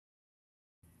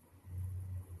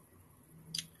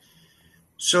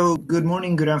So, good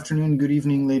morning, good afternoon, good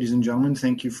evening, ladies and gentlemen.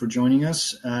 Thank you for joining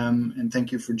us, and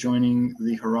thank you for joining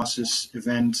the Horasis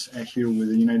event here with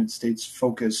the United States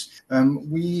Focus.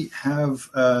 We have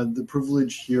the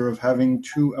privilege here of having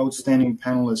two outstanding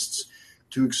panelists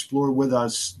to explore with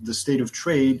us the state of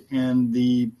trade and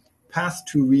the path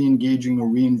to re-engaging or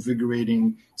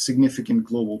reinvigorating significant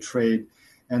global trade.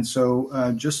 And so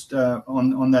just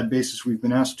on that basis, we've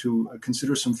been asked to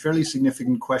consider some fairly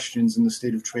significant questions in the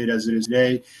state of trade as it is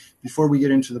today. Before we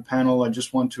get into the panel, I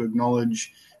just want to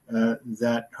acknowledge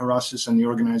that Horasis and the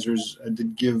organizers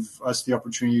did give us the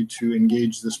opportunity to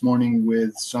engage this morning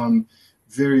with some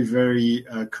very, very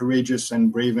courageous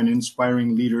and brave and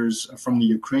inspiring leaders from the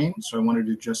Ukraine. So I wanted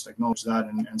to just acknowledge that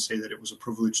and say that it was a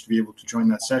privilege to be able to join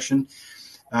that session.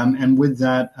 And with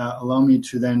that, allow me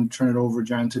to then turn it over,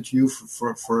 Jayanta, to you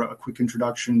for a quick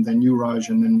introduction, then you, Raj,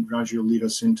 and then Raj, you'll lead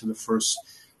us into the first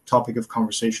topic of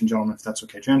conversation, gentlemen, if that's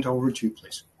okay. Jayanta, over to you,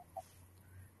 please.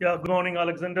 Yeah, good morning,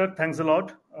 Alexander. Thanks a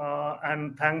lot.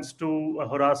 And thanks to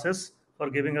Horasis for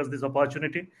giving us this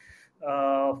opportunity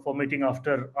for meeting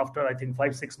after I think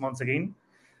 5-6 months again.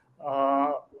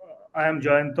 I am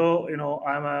Jayanta.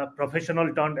 I'm a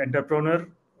professional turned entrepreneur.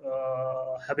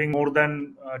 Having more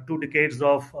than 2 decades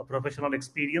of professional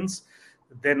experience.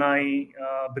 Then I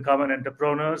become an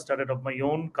entrepreneur, started of my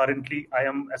own. Currently, I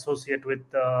am associate with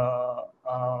a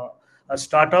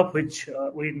startup which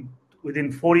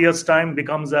within 4 years' time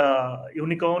becomes a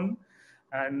unicorn.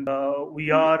 And we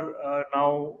are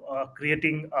now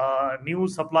creating a new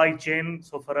supply chain.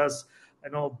 So for us,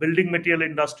 building material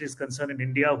industry is concerned in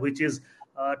India, which is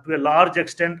to a large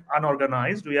extent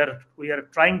unorganized. We are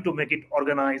trying to make it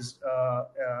organized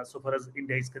so far as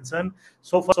India is concerned.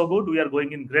 So far so good. We are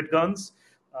going in great guns.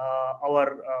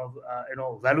 Our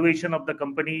valuation of the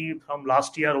company from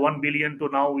last year 1 billion to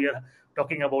now we are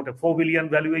talking about a 4 billion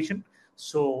valuation.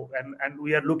 So and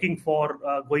we are looking for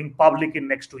going public in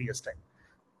next 2 years' time.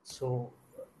 So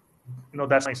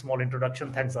that's my small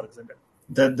introduction. Thanks, Alexander.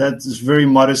 That is very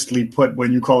modestly put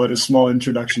when you call it a small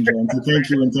introduction, Jayanta. Thank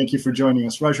you, and thank you for joining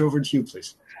us. Raj, over to you,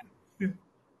 please.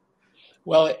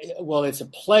 Well, it's a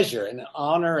pleasure, an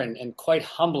honor, and quite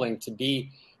humbling to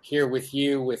be here with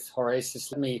you, with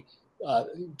Horasis. Let me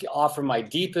offer my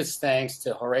deepest thanks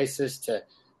to Horasis, to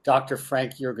Dr.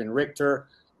 Frank Jürgen Richter.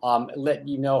 Let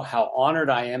you know how honored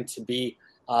I am to be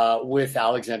with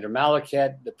Alexander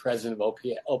Malaket, the president of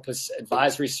OPUS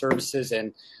Advisory Services,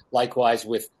 and likewise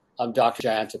with Dr.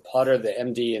 Jayanta Poddar, the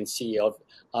MD and CEO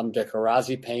of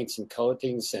Decorazi Paints and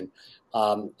Coatings. And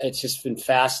it's just been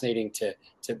fascinating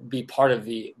to be part of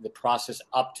the process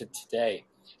up to today.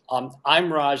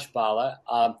 I'm Raj Bhala.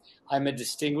 I'm a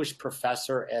distinguished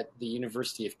professor at the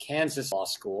University of Kansas Law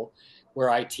School,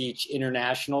 where I teach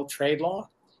international trade law,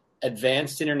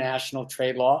 advanced international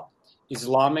trade law,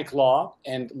 Islamic law,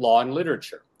 and law and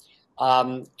literature.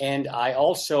 And I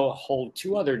also hold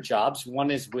 2 other jobs. One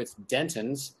is with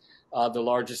Dentons, the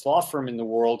largest law firm in the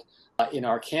world. In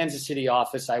our Kansas City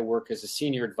office, I work as a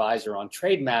senior advisor on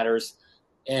trade matters.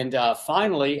 And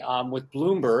finally, with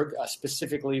Bloomberg,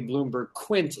 specifically Bloomberg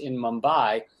Quint in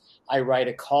Mumbai, I write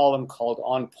a column called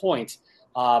On Point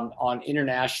on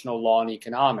international law and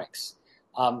economics.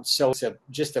 So it's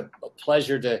just a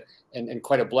pleasure and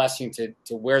quite a blessing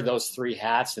to wear those 3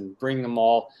 hats and bring them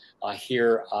all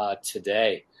here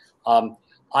today.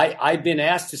 I've been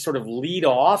asked to sort of lead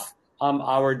off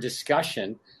our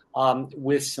discussion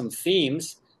with some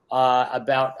themes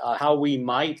about how we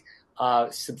might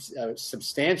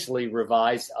substantially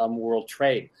revise world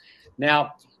trade.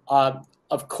 Now,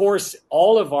 of course,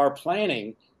 all of our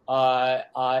planning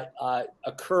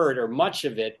occurred, or much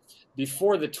of it,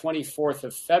 before the 24th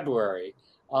of February,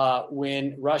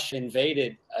 when Russia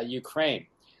invaded Ukraine.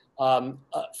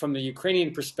 From the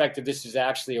Ukrainian perspective, this is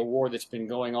actually a war that's been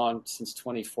going on since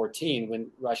 2014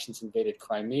 when Russians invaded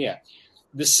Crimea.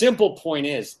 The simple point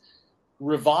is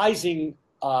revising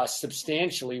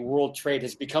substantially world trade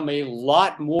has become a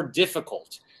lot more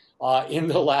difficult in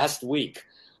the last week.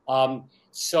 And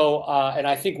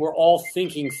I think we're all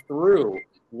thinking through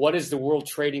what is the world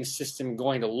trading system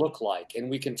going to look like.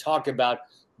 And we can talk about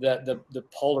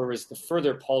the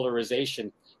further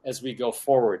polarization as we go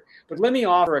forward. But let me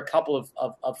offer a couple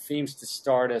of themes to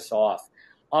start us off.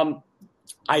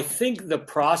 I think the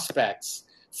prospects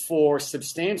for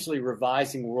substantially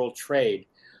revising world trade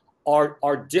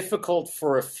are difficult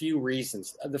for a few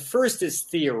reasons. The first is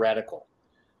theoretical.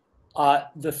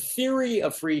 The theory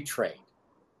of free trade,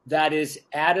 that is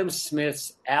Adam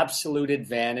Smith's absolute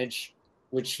advantage,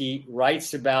 which he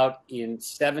writes about in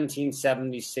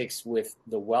 1776 with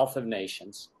The Wealth of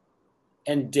Nations,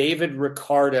 and David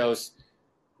Ricardo's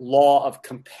law of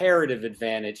comparative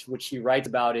advantage, which he writes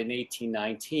about in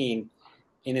 1819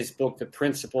 in his book, The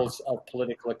Principles of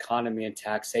Political Economy and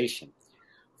Taxation.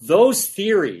 Those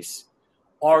theories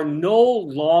are no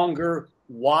longer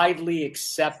widely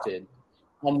accepted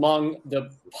among the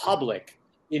public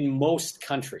in most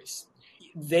countries.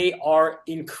 They are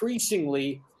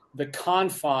increasingly the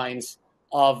confines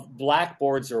of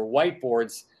blackboards or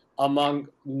whiteboards among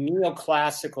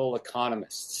neoclassical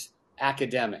economists,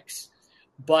 academics.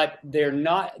 But they're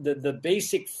not the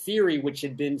basic theory, which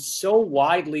had been so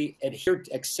widely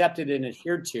accepted and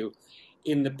adhered to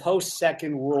in the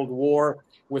post-Second World War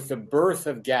with the birth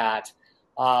of GATT,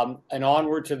 and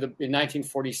onward to in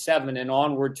 1947 and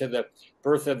onward to the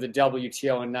birth of the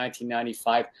WTO in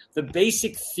 1995. The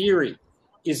basic theory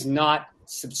is not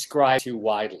subscribed to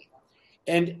widely.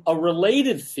 And a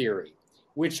related theory,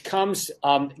 which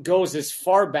goes as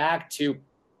far back to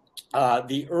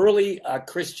the early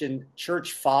Christian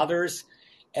church fathers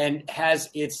and has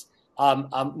its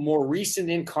more recent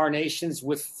incarnations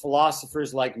with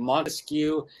philosophers like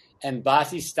Montesquieu and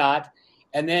Battista,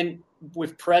 and then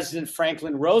with President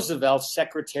Franklin Roosevelt's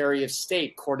Secretary of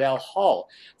State, Cordell Hull,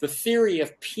 the theory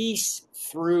of peace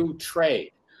through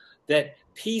trade, that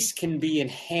peace can be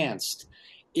enhanced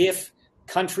if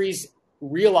countries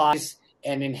realize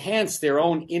and enhance their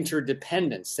own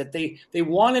interdependence, that they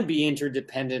want to be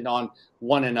interdependent on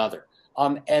one another.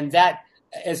 And that,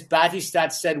 as Battista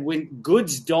said, when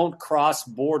goods don't cross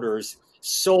borders,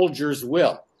 soldiers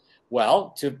will.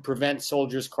 Well, to prevent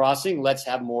soldiers crossing, let's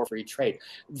have more free trade.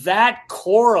 That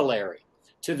corollary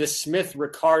to the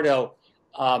Smith-Ricardo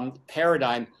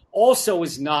paradigm also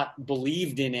is not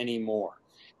believed in anymore,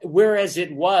 whereas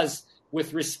it was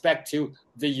with respect to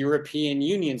the European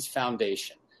Union's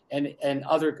foundation and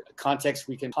other contexts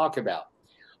we can talk about.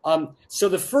 So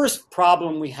the first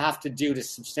problem we have to do to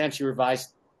substantially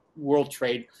revise world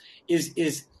trade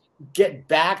is get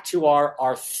back to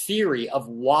our theory of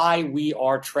why we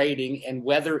are trading and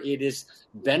whether it is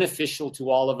beneficial to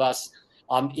all of us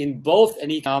in both an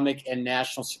economic and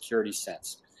national security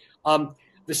sense.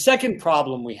 The second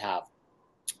problem we have,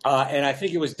 and I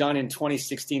think it was done in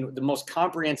 2016, the most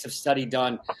comprehensive study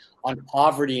done on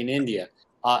poverty in India,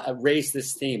 raised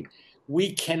this theme.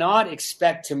 We cannot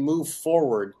expect to move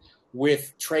forward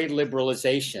with trade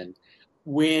liberalization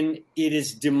when it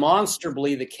is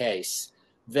demonstrably the case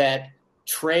that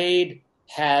trade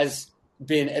has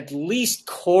been at least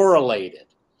correlated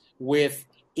with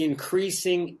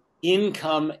increasing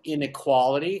income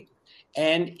inequality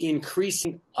and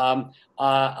increasing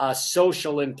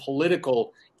social and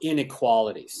political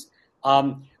inequalities.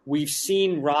 We've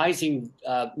seen rising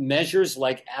measures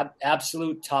like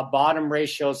absolute top-bottom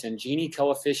ratios and Gini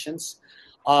coefficients.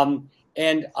 As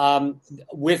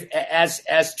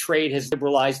trade has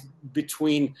liberalized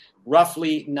between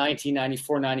roughly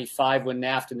 1994-95 when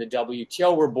NAFTA and the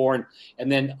WTO were born,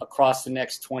 and then across the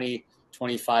next 20,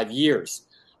 25 years.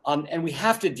 And we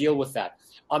have to deal with that.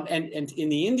 And in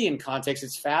the Indian context,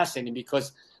 it's fascinating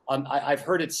because I've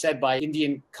heard it said by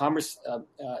Indian Commerce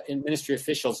and Ministry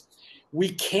officials, we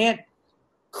can't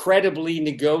credibly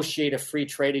negotiate a free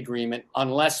trade agreement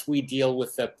unless we deal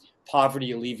with the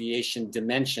poverty alleviation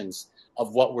dimensions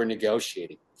of what we're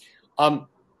negotiating. So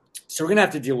we're going to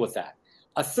have to deal with that.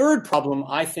 A third problem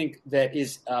I think that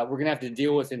is we're going to have to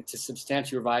deal with to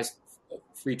substantially revise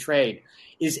free trade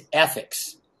is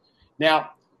ethics.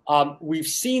 Now, we've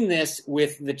seen this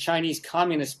with the Chinese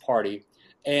Communist Party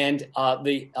and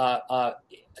the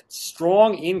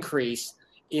strong increase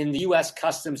in the U.S.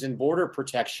 Customs and Border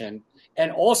Protection,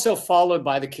 and also followed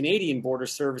by the Canadian Border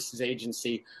Services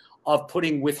Agency of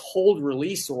putting withhold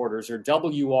release orders, or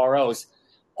WROs,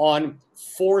 on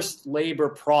forced labor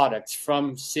products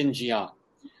from Xinjiang.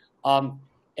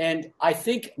 And I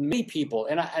think many people,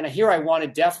 and here I want to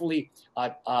definitely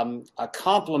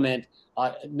compliment,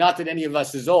 not that any of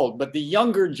us is old, but the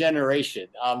younger generation,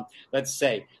 let's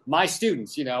say, my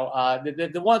students, the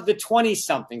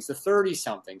 20-somethings, the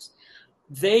 30-somethings,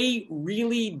 they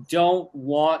really don't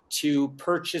want to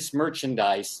purchase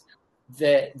merchandise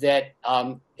that the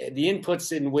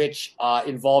inputs in which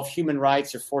involve human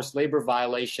rights or forced labor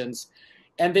violations.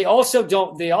 And they also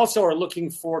are looking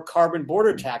for carbon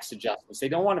border tax adjustments. They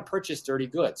don't want to purchase dirty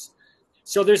goods.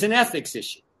 So there's an ethics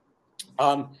issue.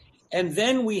 And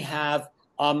then we have,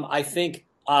 I think,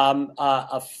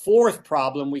 a fourth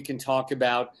problem we can talk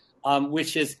about,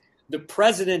 which is the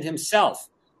president himself.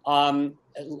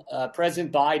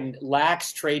 President Biden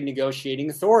lacks trade negotiating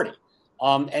authority.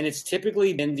 And it's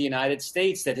typically been the United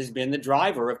States that has been the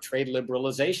driver of trade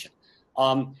liberalization.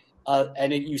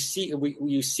 you see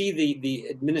the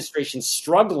administration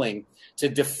struggling to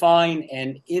define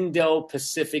an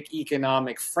Indo-Pacific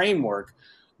economic framework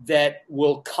that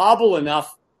will cobble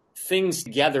enough things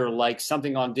together, like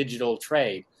something on digital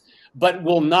trade, but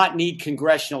will not need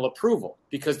congressional approval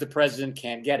because the president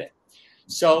can't get it.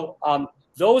 So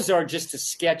those are just to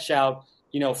sketch out,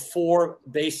 4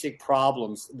 basic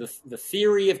problems: the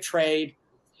theory of trade,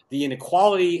 the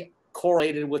inequality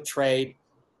correlated with trade,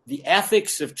 the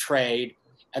ethics of trade,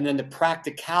 and then the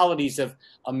practicalities of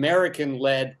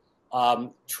American-led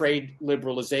trade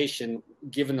liberalization,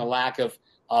 given the lack of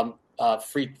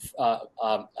free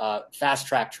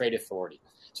fast-track trade authority.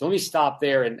 So let me stop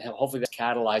there, and hopefully that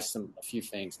catalyzed a few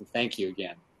things. And thank you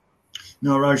again.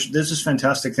 No, Raj, this is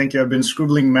fantastic. Thank you. I've been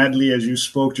scribbling madly as you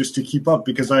spoke just to keep up,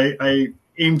 because I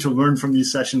aim to learn from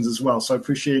these sessions as well. So I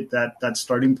appreciate that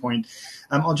starting point.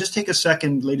 I'll just take a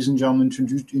second, ladies and gentlemen, to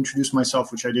introduce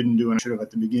myself, which I didn't do and I should have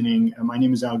at the beginning. My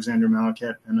name is Alexander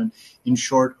Malaket, and in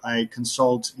short, I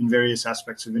consult in various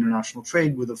aspects of international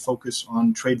trade with a focus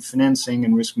on trade financing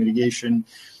and risk mitigation,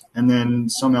 and then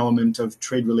some element of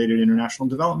trade-related international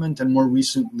development, and more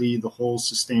recently, the whole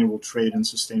sustainable trade and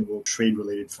sustainable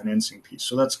trade-related financing piece.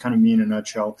 So that's kind of me in a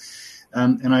nutshell.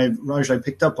 And Raj, I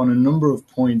picked up on a number of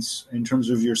points in terms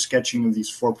of your sketching of these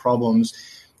 4 problems,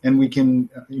 and we can,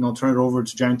 turn it over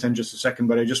to Jayanta in just a second,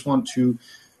 but I just want to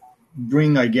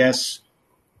bring, I guess,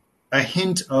 a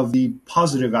hint of the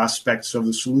positive aspects of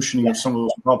the solutioning of some of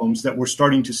those problems that we're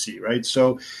starting to see, right?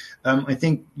 So I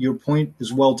think your point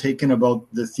is well taken about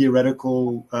the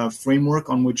theoretical framework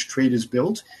on which trade is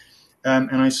built.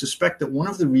 And I suspect that one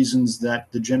of the reasons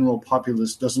that the general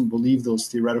populace doesn't believe those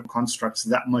theoretical constructs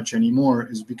that much anymore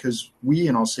is because we,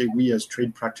 and I'll say we as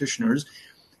trade practitioners,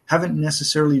 haven't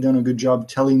necessarily done a good job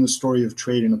telling the story of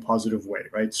trade in a positive way,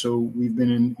 right? So we've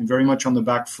been very much on the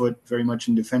back foot, very much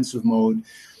in defensive mode.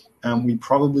 We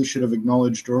probably should have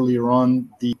acknowledged earlier on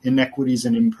the inequities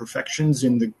and imperfections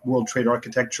in the world trade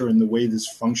architecture and the way this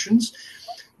functions.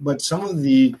 But some of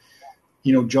the,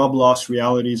 job loss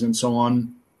realities and so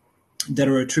on that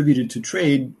are attributed to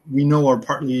trade, we know are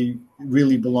partly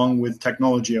really belong with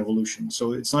technology evolution.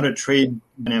 So it's not a trade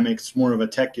dynamic, it's more of a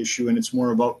tech issue, and it's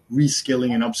more about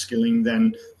reskilling and upskilling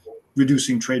than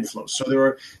reducing trade flows. So there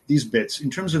are these bits. In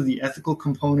terms of the ethical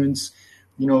components,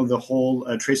 the whole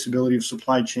traceability of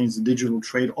supply chains, the digital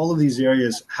trade, all of these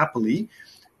areas, happily,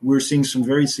 we're seeing some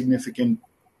very significant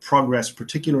progress,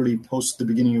 particularly post the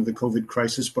beginning of the COVID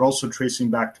crisis, but also tracing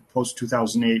back to post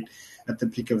 2008 at the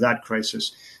peak of that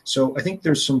crisis. So I think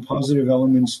there's some positive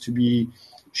elements to be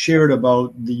shared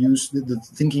about the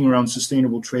thinking around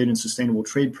sustainable trade and sustainable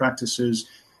trade practices,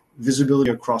 visibility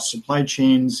across supply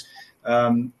chains,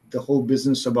 the whole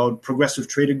business about progressive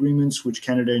trade agreements, which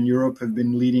Canada and Europe have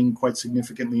been leading quite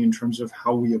significantly in terms of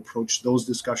how we approach those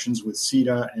discussions with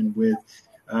CETA and with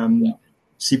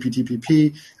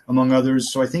CPTPP, among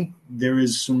others. So I think there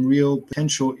is some real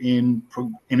potential in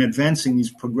advancing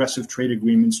these progressive trade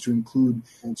agreements to include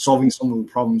solving some of the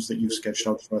problems that you've sketched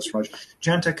out for us, Raj.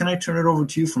 Jayanta, can I turn it over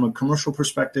to you from a commercial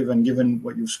perspective, and given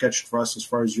what you've sketched for us as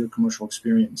far as your commercial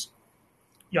experience?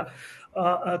 Yeah.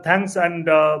 Thanks. And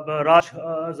Raj,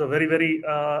 is a very, very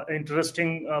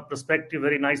interesting perspective,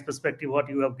 very nice perspective what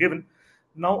you have given.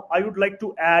 Now, I would like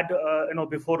to add,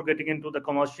 before getting into the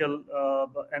commercial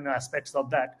and aspects of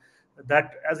that,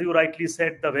 as you rightly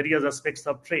said, the various aspects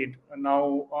of trade.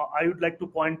 Now, I would like to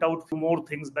point out a few more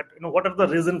things. That what are the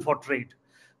reasons for trade?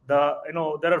 There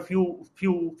are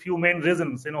few main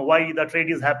reasons. Why the trade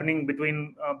is happening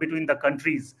between the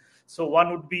countries. So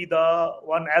one would be the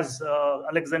one, as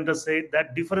Alexander said,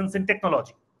 that difference in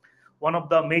technology. One of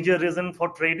the major reasons for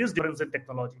trade is difference in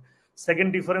technology.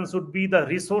 Second difference would be the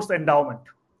resource endowment.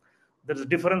 There is a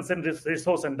difference in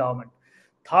resource endowment.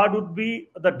 Third would be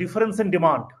the difference in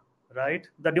demand, right?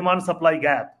 The demand supply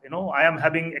gap. I am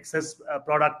having excess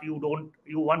product, you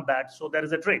want that, so there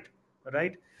is a trade,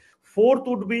 right? Fourth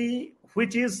would be,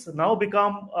 which is now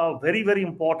become very, very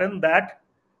important, that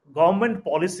government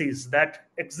policies, that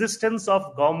existence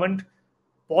of government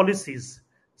policies.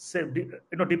 So,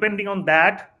 depending on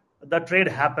that, the trade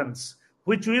happens,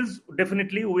 which is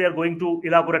definitely, we are going to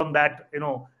elaborate on that,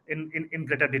 in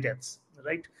greater details,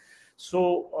 right?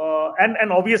 So,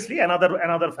 and obviously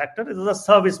another factor is the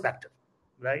service factor,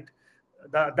 right?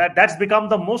 That's become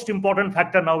the most important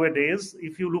factor nowadays.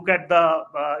 If you look at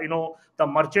the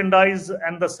merchandise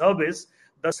and the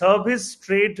service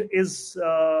trade is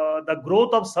the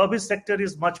growth of service sector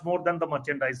is much more than the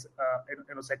merchandise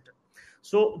sector.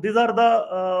 So these are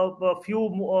the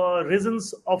few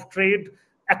reasons of trade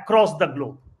across the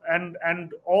globe,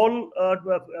 and all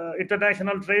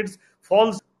international trades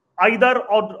falls either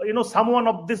or someone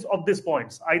of these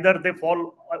points, either they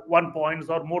fall 1 point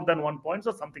or more than 1 point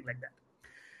or something like that.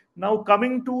 Now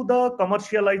coming to the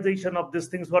commercialization of these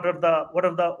things, what are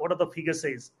the figures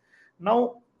says?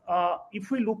 Now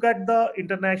if we look at the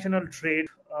international trade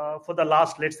for the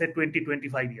last, let's say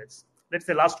 20-25 years, let's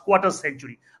say last quarter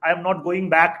century, I am not going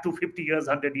back to 50 years,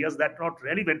 100 years, that's not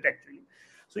relevant actually.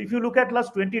 So if you look at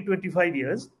last 20-25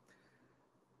 years,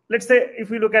 let's say if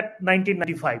we look at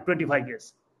 1995, 25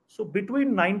 years. So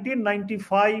between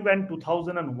 1995 and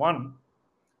 2001,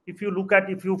 if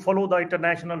you follow the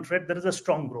international trade, there is a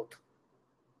strong growth.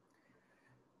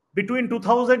 Between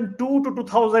 2002 to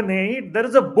 2008, there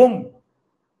is a boom.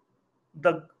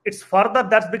 It's further,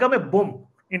 that's become a boom,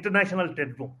 international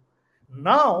trade boom.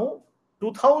 Now,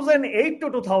 2008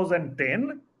 to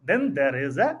 2010, then there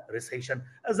is a recession,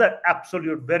 as an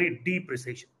absolute very deep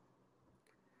recession.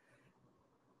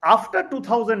 After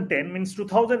 2010, means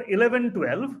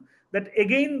 2011-12, that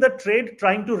again the trade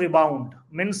trying to rebound,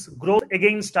 means growth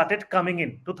again started coming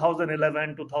in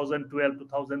 2011, 2012,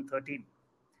 2013.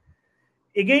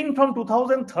 Again from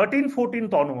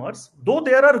 2013-14 onwards, though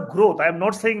there are growth, I am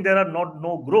not saying there are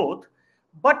no growth,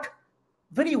 but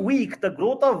very weak. The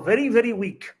growth are very, very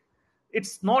weak.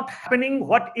 It's not happening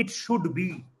what it should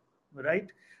be, right?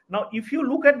 Now, if you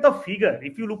look at the figure,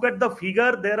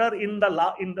 there are in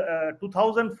the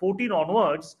 2014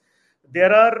 onwards,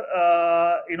 there are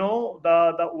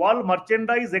the world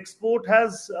merchandise export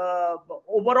has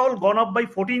overall gone up by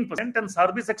 14%, and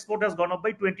service export has gone up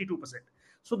by 22%.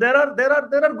 So there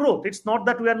are growth. It's not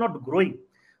that we are not growing,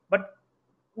 but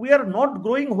we are not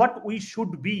growing what we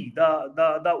should be.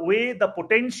 The way, the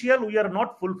potential, we are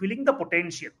not fulfilling the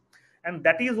potential, and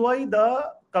that is why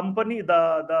the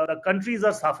countries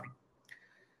are suffering.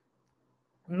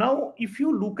 Now, if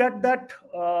you look at that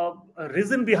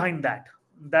reason behind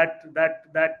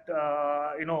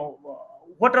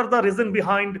what are the reason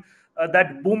behind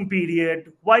that boom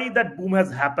period? Why that boom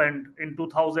has happened in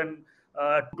 2000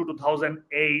 to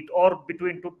 2008, or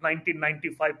between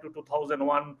 1995 to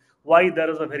 2001? Why there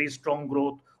is a very strong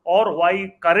growth, or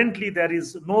why currently there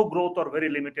is no growth or very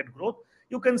limited growth?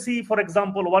 You can see, for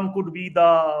example, one could be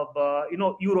the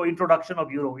introduction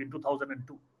of euro in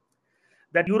 2002.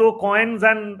 That euro coins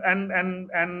and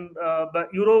the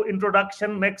euro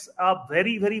introduction makes a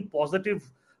very, very positive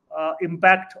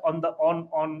impact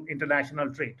on international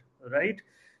trade, right?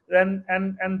 And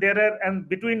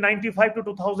between 95 to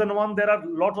 2001, there are a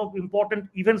lot of important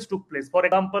events took place. For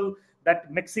example, that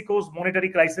Mexico's monetary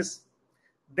crisis,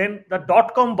 then the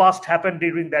dot-com bust happened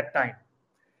during that time.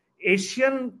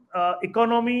 Asian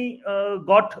economy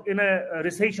got in a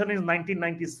recession in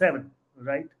 1997,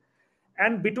 right?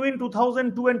 And between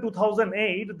 2002 and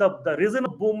 2008, the reason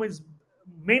of boom is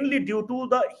mainly due to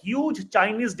the huge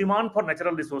Chinese demand for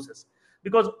natural resources,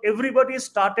 because everybody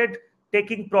started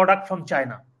taking product from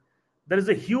China. There is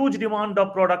a huge demand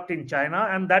of product in China,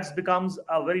 and that becomes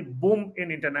a very boom in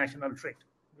international trade,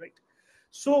 right?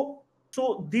 So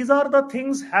these are the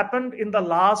things happened in the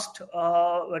last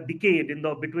decade,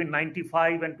 between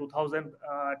 95 and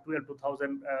 2012,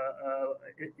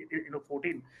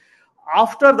 2014.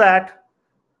 After that,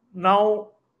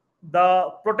 now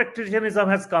the protectionism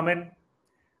has come in.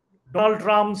 Donald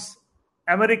Trump's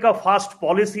America First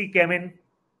policy came in.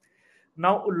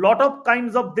 Now, a lot of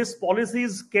kinds of these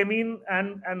policies came in,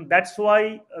 and that's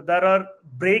why there are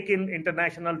break in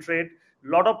international trade. A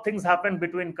lot of things happen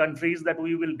between countries that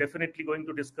we will definitely going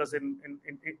to discuss in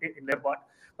their part.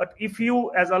 But if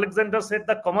you, as Alexander said,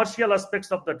 the commercial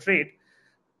aspects of the trade,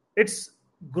 it's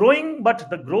growing, but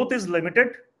the growth is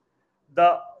limited.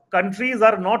 The countries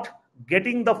are not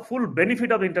getting the full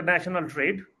benefit of international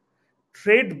trade.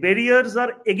 Trade barriers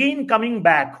are again coming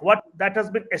back. What that has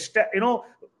been,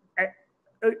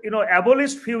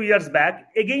 abolished few years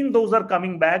back, again those are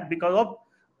coming back because of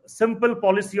simple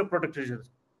policy of protectionism,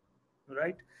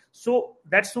 right? So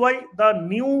that's why the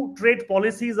new trade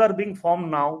policies are being formed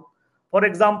now. For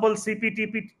example,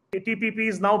 TPP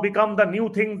is now become the new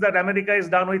thing that America is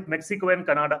done with Mexico and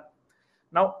Canada.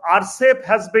 Now, RCEP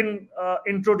has been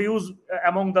introduced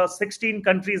among the 16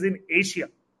 countries in Asia,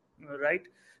 right?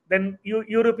 Then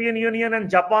European Union and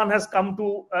Japan has come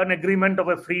to an agreement of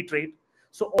a free trade.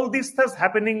 So all this is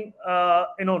happening,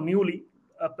 newly.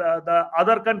 The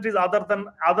other countries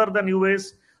other than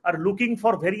US are looking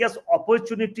for various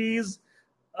opportunities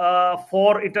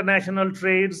for international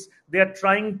trades. They are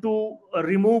trying to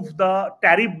remove the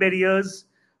tariff barriers.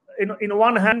 In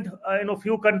one hand,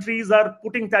 few countries are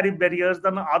putting tariff barriers.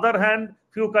 On the other hand,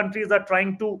 few countries are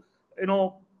trying to,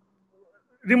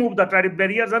 remove the tariff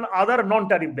barriers and other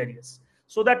non-tariff barriers.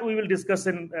 So that we will discuss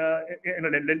in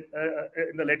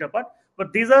the later part.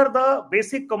 But these are the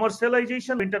basic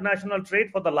commercialization of international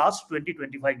trade for the last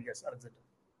 20-25 years, Alexander.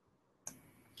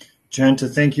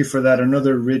 Jayanta, thank you for that.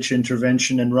 Another rich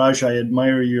intervention. And Raj, I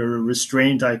admire your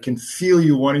restraint. I can feel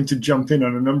you wanting to jump in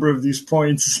on a number of these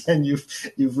points, and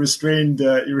you've restrained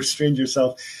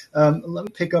yourself. Let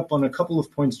me pick up on a couple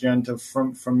of points, Jayanta,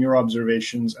 from your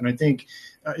observations. And I think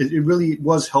it really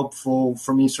was helpful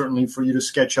for me, certainly, for you to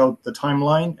sketch out the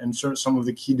timeline and some of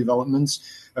the key developments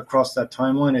across that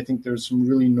timeline. I think there's some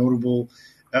really notable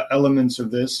elements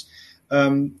of this.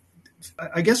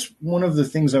 I guess one of the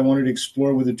things I wanted to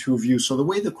explore with the two of you, so the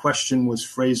way the question was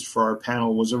phrased for our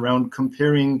panel was around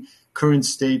comparing current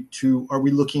state to, are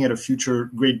we looking at a future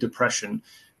Great Depression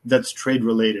that's trade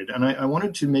related? And I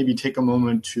wanted to maybe take a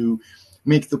moment to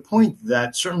make the point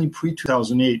that certainly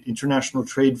pre-2008, international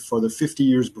trade for the 50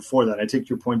 years before that, I take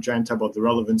your point, Jayanta, about the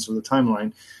relevance of the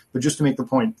timeline, but just to make the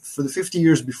point, for the 50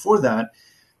 years before that,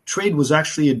 trade was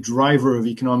actually a driver of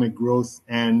economic growth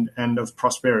and of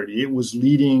prosperity. It was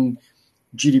leading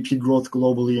GDP growth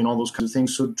globally and all those kinds of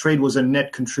things. So trade was a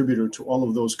net contributor to all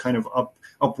of those kind of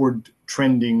upward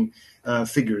trending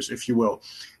figures, if you will.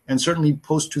 And certainly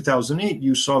post-2008,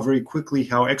 you saw very quickly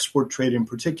how export trade in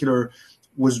particular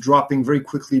was dropping very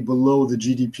quickly below the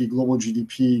GDP, global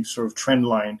GDP sort of trend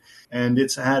line. And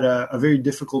it's had a very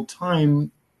difficult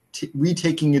time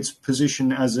retaking its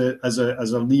position as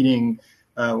a leading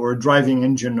or a driving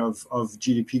engine of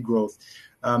GDP growth.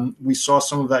 We saw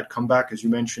some of that come back, as you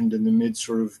mentioned, in the mid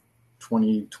sort of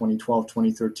 2012,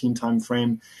 2013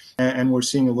 timeframe. And we're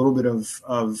seeing a little bit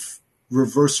of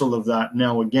reversal of that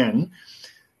now again,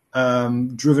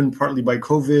 driven partly by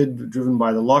COVID, driven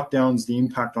by the lockdowns, the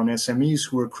impact on SMEs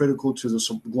who are critical to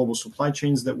the global supply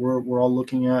chains that we're all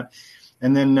looking at.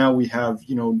 And then now we have,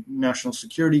 national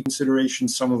security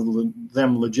considerations, some of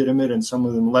them legitimate and some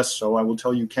of them less so. I will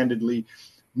tell you candidly,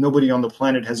 nobody on the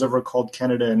planet has ever called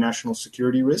Canada a national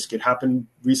security risk. It happened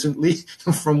recently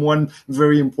from one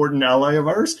very important ally of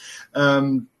ours.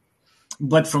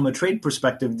 But from a trade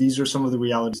perspective, these are some of the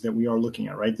realities that we are looking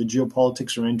at, right? The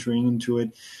geopolitics are entering into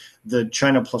it. The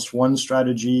China plus one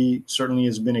strategy certainly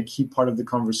has been a key part of the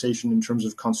conversation in terms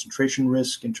of concentration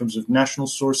risk, in terms of national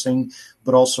sourcing,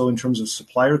 but also in terms of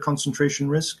supplier concentration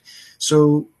risk.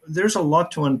 So there's a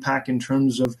lot to unpack in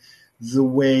terms of the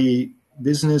way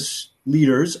business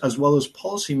leaders as well as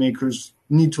policymakers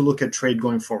need to look at trade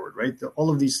going forward, right?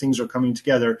 All of these things are coming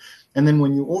together. And then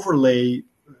when you overlay,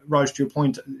 Raj, to your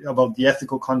point about the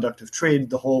ethical conduct of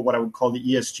trade, the whole, what I would call the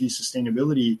ESG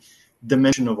sustainability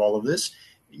dimension of all of this,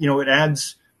 it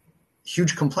adds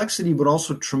huge complexity, but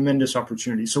also tremendous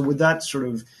opportunity. So with that sort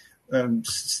of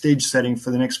stage setting for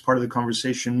the next part of the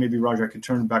conversation, maybe, Raj, I could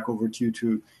turn it back over to you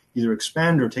to either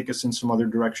expand or take us in some other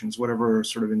directions, whatever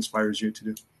sort of inspires you to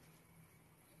do.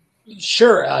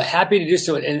 Sure, happy to do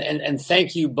so, and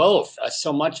thank you both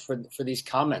so much for these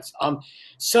comments.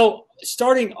 So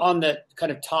starting on the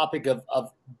kind of topic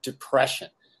of depression,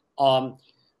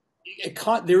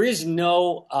 there is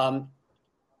no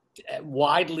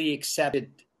widely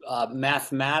accepted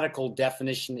mathematical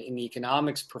definition in the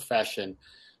economics profession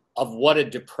of what a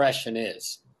depression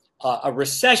is. A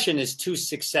recession is 2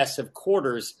 successive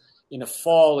quarters in a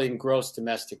fall in gross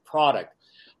domestic product.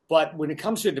 But when it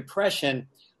comes to a depression,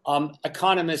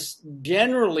 economists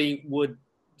generally would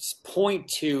point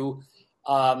to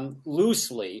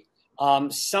loosely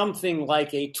something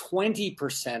like a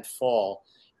 20% fall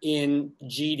in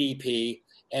GDP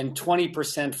and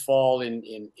 20% fall in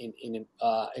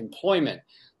employment,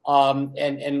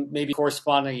 and maybe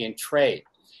correspondingly in trade.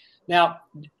 Now,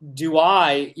 do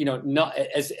I, not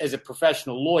as a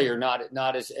professional lawyer,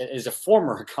 not as a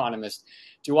former economist,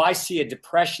 do I see a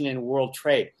depression in world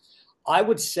trade? I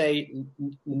would say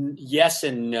yes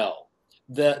and no.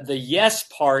 The yes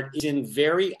part is in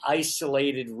very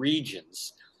isolated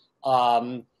regions,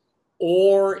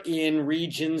 or in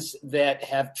regions that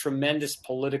have tremendous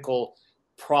political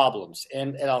problems.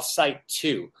 And I'll cite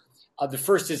 2. The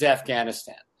first is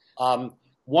Afghanistan.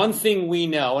 One thing we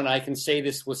know, and I can say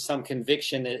this with some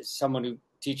conviction as someone who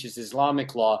teaches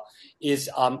Islamic law, is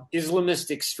Islamist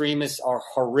extremists are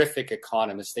horrific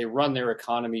economists. They run their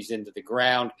economies into the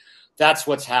ground. That's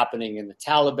what's happening in the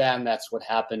Taliban. That's what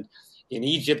happened in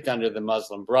Egypt under the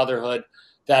Muslim Brotherhood.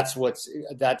 That's what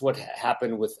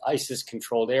happened with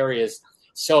ISIS-controlled areas.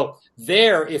 So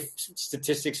there, if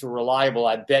statistics were reliable,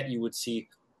 I bet you would see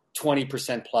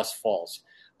 20% plus falls.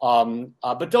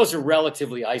 But those are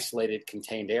relatively isolated,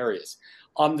 contained areas.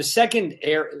 The second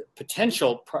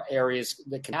potential areas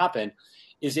that can happen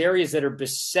is areas that are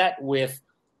beset with,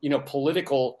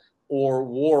 political or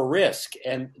war risk,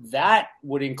 and that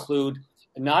would include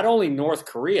not only North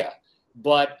Korea,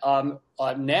 but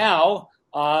now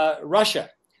Russia.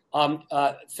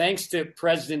 Thanks to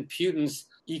President Putin's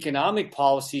economic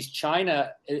policies,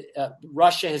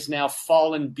 Russia has now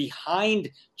fallen behind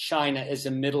China as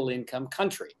a middle-income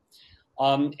country.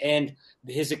 And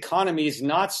his economy is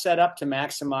not set up to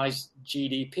maximize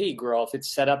GDP growth.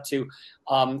 It's set up to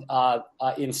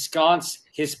ensconce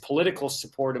his political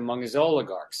support among his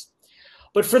oligarchs.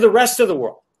 But for the rest of the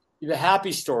world, the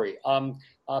happy story,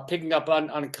 picking up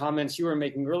on comments you were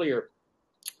making earlier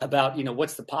about,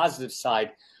 what's the positive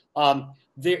side.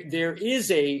 There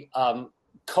is a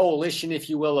coalition, if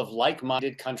you will, of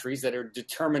like-minded countries that are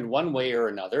determined one way or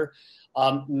another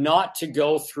not to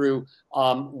go through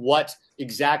what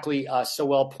exactly so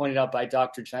well pointed out by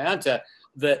Dr. Jayanta,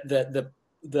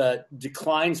 the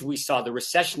declines we saw, the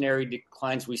recessionary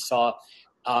declines we saw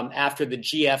after the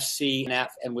GFC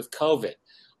and with COVID.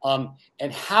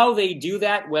 And how they do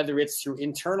that, whether it's through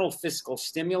internal fiscal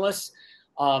stimulus,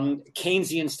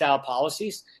 Keynesian-style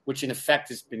policies, which in effect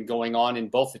has been going on in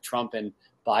both the Trump and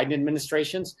Biden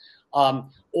administrations,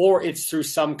 or it's through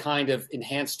some kind of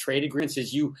enhanced trade agreements,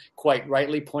 as you quite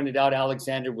rightly pointed out,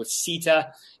 Alexander, with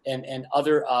CETA and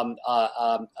other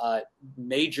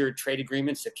major trade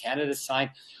agreements that Canada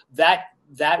signed.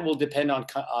 That will depend on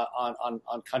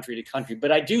country to country.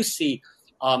 But I do see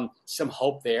some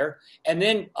hope there. And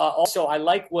then also, I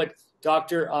like what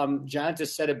Dr. Jayanta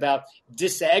said about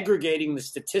disaggregating the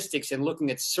statistics and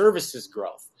looking at services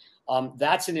growth.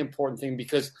 That's an important thing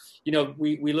because,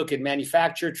 we look at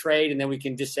manufacture, trade, and then we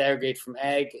can disaggregate from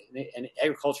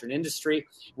agriculture and industry.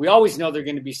 We always know there are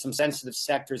going to be some sensitive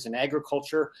sectors in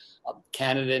agriculture,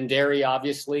 Canada and dairy,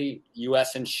 obviously,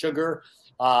 U.S. and sugar,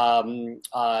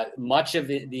 much of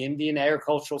the Indian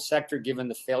agricultural sector, given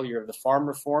the failure of the farm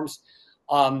reforms.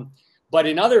 But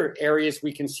in other areas,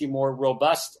 we can see more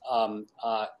robust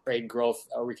trade growth,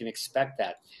 or we can expect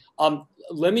that.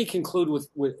 Let me conclude with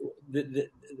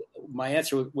my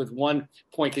answer with one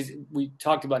point, because we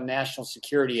talked about national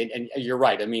security, and you're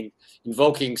right. I mean,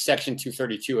 invoking Section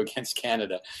 232 against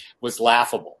Canada was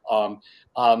laughable.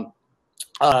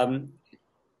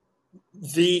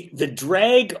 The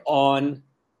drag on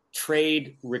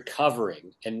trade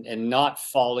recovering and not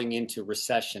falling into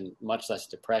recession, much less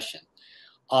depression.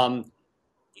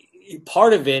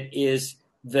 Part of it is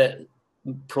the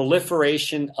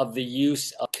proliferation of the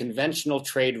use of conventional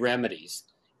trade remedies,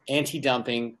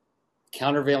 anti-dumping,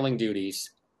 countervailing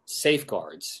duties,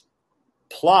 safeguards,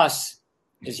 plus,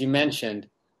 as you mentioned,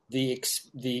 the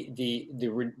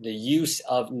use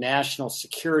of national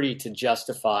security to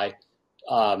justify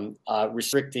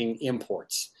restricting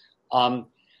imports.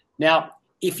 Now,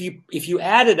 if you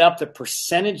added up the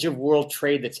percentage of world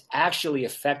trade that's actually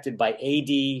affected by AD,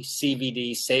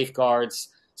 CVD, safeguards,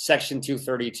 Section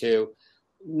 232,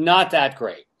 not that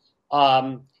great.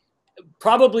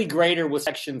 Probably greater with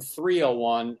Section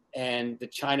 301 and the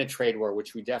China trade war,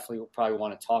 which we definitely will probably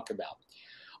want to talk about.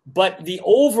 But the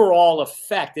overall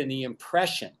effect and the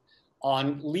impression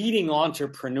on leading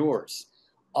entrepreneurs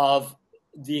of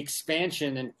the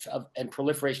expansion and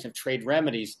proliferation of trade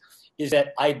remedies is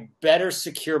that I better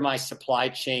secure my supply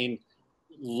chain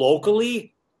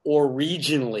locally or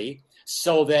regionally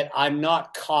so that I'm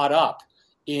not caught up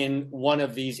in one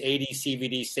of these AD,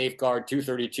 CVD, safeguard,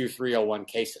 232, 301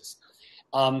 cases.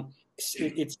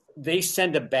 They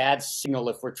send a bad signal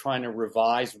if we're trying to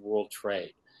revise world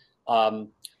trade. Let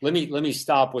me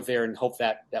stop with there and hope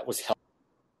that was helpful.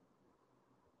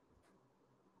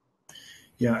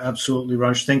 Yeah, absolutely,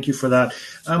 Raj. Thank you for that.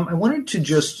 I wanted to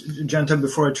just, Jayanta,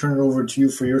 before I turn it over to you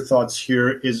for your thoughts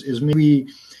here, is maybe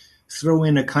throw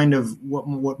in a kind of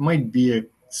what might be a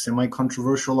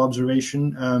semi-controversial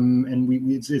observation. And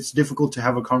it's difficult to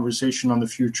have a conversation on the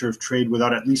future of trade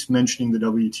without at least mentioning the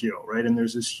WTO, right? And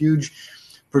there's this huge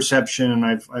perception, and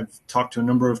I've talked to a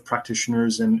number of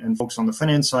practitioners and folks on the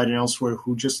finance side and elsewhere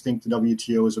who just think the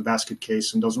WTO is a basket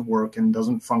case and doesn't work and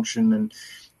doesn't function and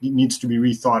it needs to be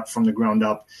rethought from the ground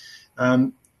up.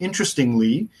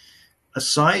 Interestingly,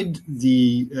 aside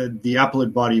the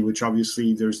appellate body, which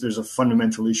obviously there's a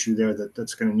fundamental issue there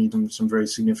that's going to need some very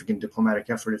significant diplomatic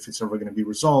effort if it's ever going to be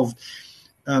resolved,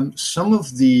 some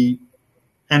of the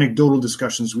anecdotal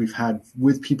discussions we've had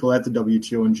with people at the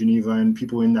WTO in Geneva and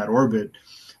people in that orbit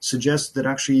suggest that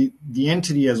actually the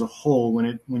entity as a whole,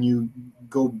 when you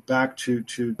go back to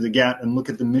the GATT and look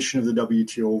at the mission of the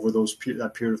WTO over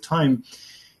that period of time,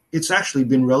 it's actually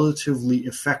been relatively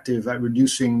effective at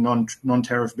reducing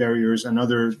non-tariff barriers and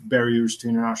other barriers to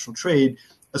international trade,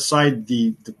 aside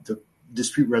the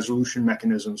dispute resolution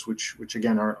mechanisms, which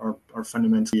again are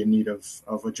fundamentally in need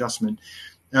of adjustment.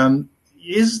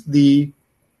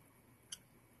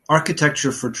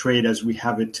 architecture for trade as we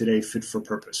have it today fit for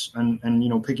purpose? And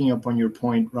picking up on your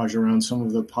point, Raj, around some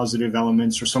of the positive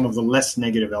elements or some of the less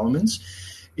negative elements,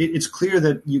 it's clear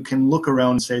that you can look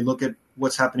around and say, look at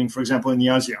what's happening, for example, in the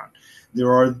ASEAN.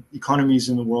 There are economies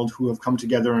in the world who have come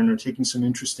together and are taking some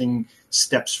interesting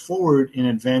steps forward in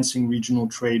advancing regional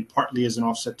trade, partly as an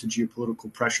offset to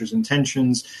geopolitical pressures and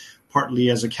tensions, partly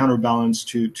as a counterbalance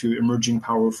to emerging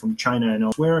power from China and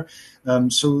elsewhere.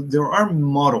 So there are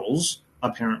models,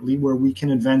 apparently, where we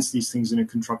can advance these things in a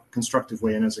constructive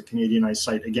way. And as a Canadian, I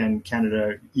cite, again,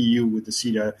 Canada, EU with the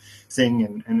CETA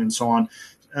thing and so on.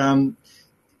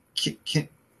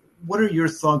 What are your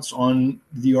thoughts on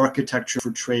the architecture for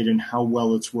trade and how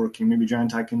well it's working? Maybe,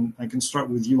 Jayanta, I can start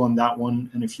with you on that one.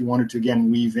 And if you wanted to,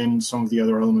 again, weave in some of the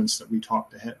other elements that we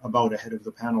talked about ahead of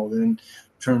the panel, then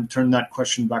turn that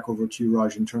question back over to you,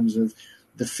 Raj, in terms of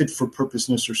the fit for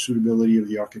purposeness or suitability of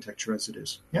the architecture as it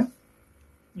is. Yeah?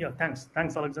 Yeah, thanks,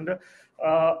 Alexander.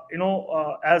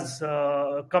 As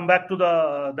come back to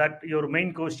that your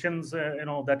main questions,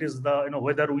 that is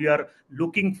whether we are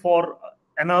looking for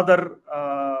another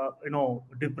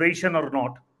depression or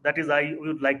not. That is, I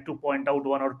would like to point out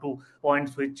one or two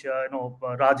points which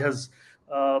Raj has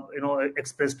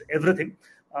expressed everything.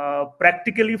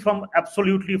 Practically, as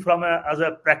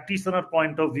a practitioner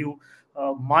point of view,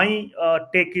 my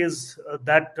take is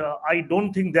that I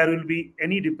don't think there will be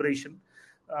any depression.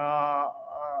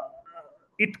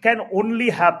 It can only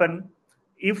happen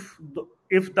if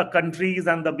the countries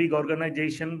and the big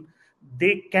organization,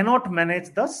 they cannot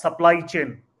manage the supply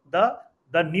chain, the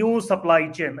new supply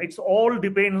chain. It's all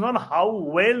depends on how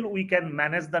well we can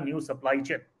manage the new supply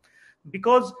chain.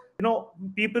 Because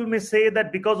people may say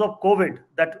that because of COVID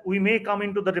that we may come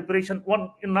into the depression.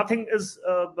 Nothing is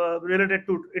related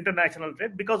to international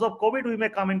trade. Because of COVID we may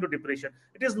come into depression.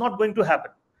 It is not going to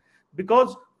happen,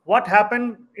 because what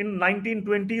happened in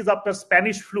 1920s after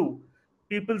Spanish flu,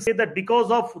 people say that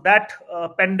because of that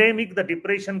pandemic the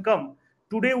depression come.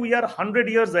 Today we are 100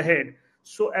 years ahead.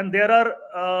 So, and there are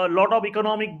a lot of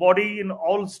economic body in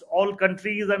all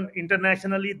countries and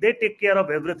internationally, they take care of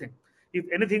everything. If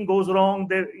anything goes wrong,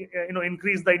 they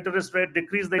increase the interest rate,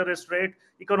 decrease the interest rate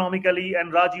economically.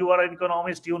 And Raj, you are an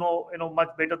economist, you know much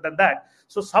better than that.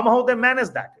 So somehow they manage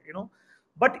that.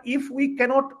 But if we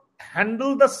cannot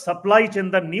handle the supply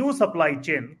chain, the new supply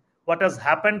chain, what has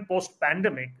happened post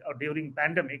pandemic or during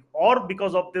pandemic, or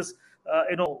because of this,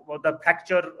 the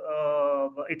fracture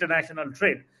international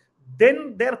trade,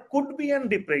 then there could be a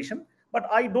depression. But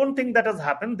I don't think that has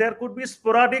happened. There could be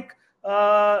sporadic,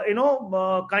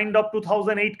 kind of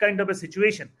 2008 kind of a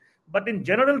situation. But in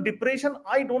general depression,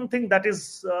 I don't think that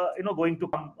is, going to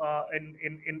come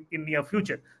in near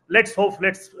future. Let's hope.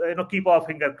 Let's keep our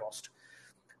finger crossed.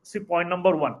 See, point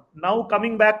number one. Now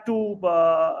coming back to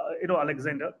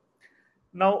Alexander.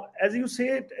 Now, as you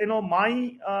said,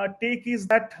 my take is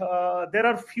that there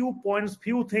are few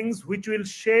things which will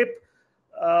shape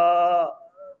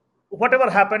whatever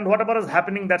is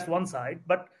happening. That's one side.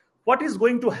 But what is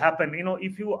going to happen?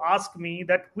 If you ask me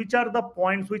that which are the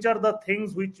points, which are the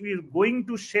things which is going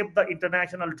to shape the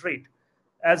international trade,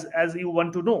 as you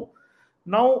want to know.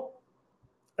 Now,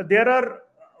 there are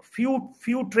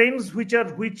few trends which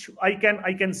I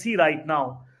can see right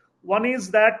now. One is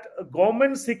that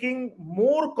government seeking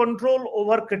more control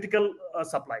over critical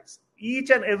supplies.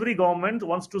 Each and every government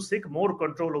wants to seek more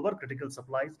control over critical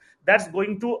supplies. That's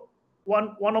going to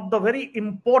one of the very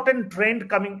important trend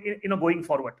coming going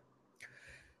forward.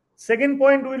 Second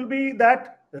point will be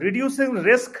that reducing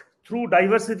risk through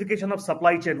diversification of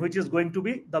supply chain, which is going to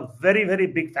be the very, very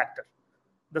big factor.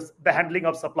 The handling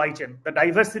of supply chain, the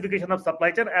diversification of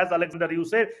supply chain, as Alexander, you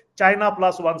said, China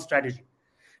plus one strategy.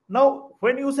 Now,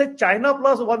 when you say China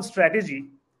plus one strategy,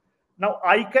 now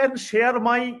I can share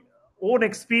my own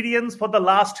experience for the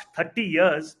last 30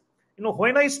 years.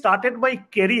 When I started my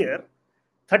career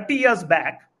 30 years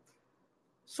back,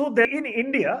 so there in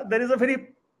India, there is a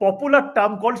very popular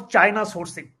term called China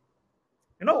sourcing.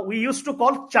 We used to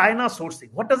call China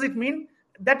sourcing. What does it mean?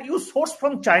 That you source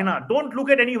from China. Don't look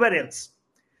at anywhere else.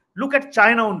 Look at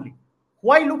China only.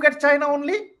 Why look at China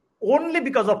only? Only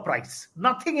because of price.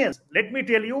 Nothing else. Let me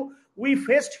tell you, we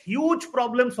faced huge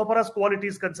problems so far as quality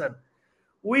is concerned.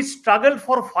 We struggled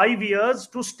for 5 years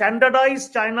to standardize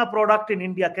China product in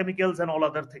India, chemicals and all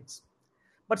other things.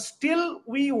 But still,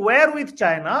 we were with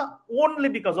China only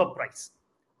because of price.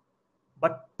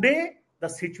 But today, the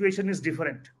situation is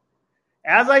different.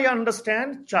 As I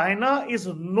understand, China is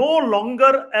no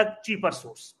longer a cheaper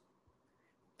source.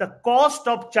 The cost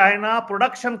of China,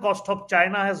 production cost of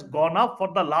China has gone up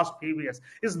for the last few years.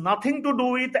 It's nothing to do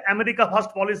with America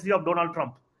First policy of Donald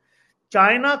Trump.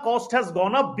 China cost has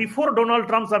gone up before Donald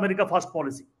Trump's America First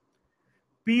policy.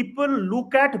 People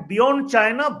look at beyond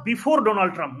China before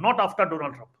Donald Trump, not after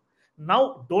Donald Trump.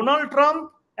 Now, Donald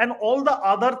Trump and all the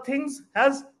other things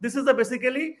this is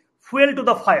basically fuel to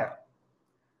the fire.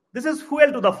 This is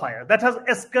fuel to the fire that has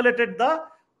escalated the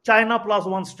China plus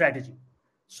one strategy.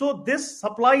 So this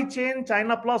supply chain,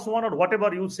 China plus one or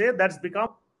whatever you say, that's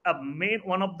become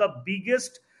one of the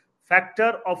biggest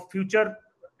factor of future,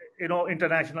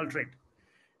 international trade.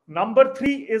 Number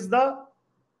 3 is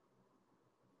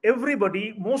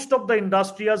most of the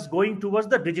industry is going towards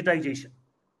the digitization.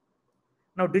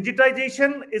 Now,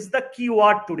 digitization is the key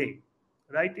word today,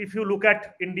 right? If you look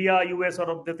at India, US,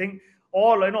 or the thing,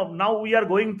 now we are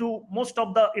going to, most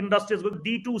of the industries with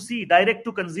D2C, direct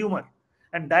to consumer.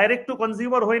 And direct to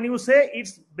consumer, when you say,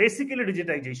 it's basically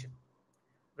digitization,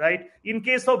 right? In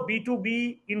case of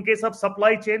B2B, in case of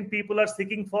supply chain, people are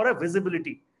seeking for a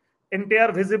visibility.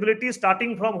 Entire visibility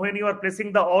starting from when you are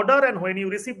placing the order and when you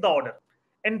receive the order.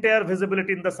 Entire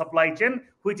visibility in the supply chain,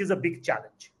 which is a big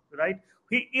challenge, right?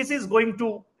 This is going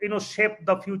to, shape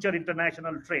the future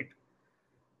international trade.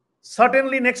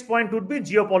 Certainly, next point would be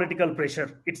geopolitical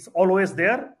pressure. It's always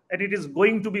there, and it is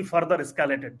going to be further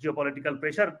escalated. Geopolitical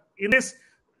pressure in this,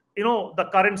 the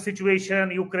current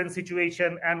situation, Ukraine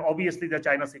situation, and obviously the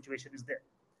China situation is there.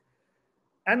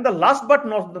 And the last but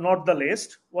not the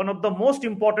least, one of the most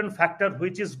important factors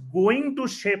which is going to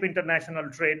shape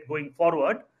international trade going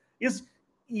forward is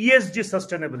ESG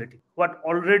sustainability. What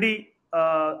already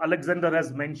Alexander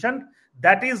has mentioned,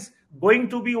 that is going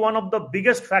to be one of the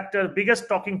biggest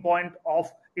talking point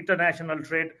of international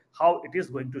trade, how it is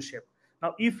going to shape.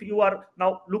 Now, if you are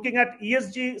now looking at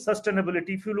ESG sustainability,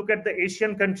 if you look at the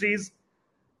Asian countries,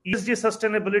 ESG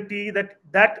sustainability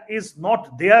that is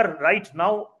not there right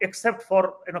now, except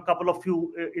for a couple of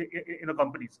few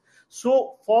companies.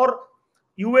 So for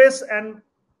US and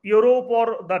Europe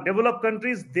or the developed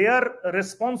countries, their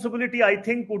responsibility, I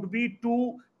think, would be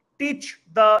to teach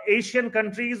the Asian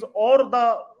countries or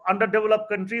the underdeveloped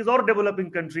countries or developing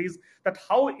countries that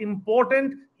how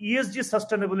important ESG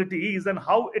sustainability is and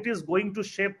how it is going to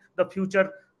shape the future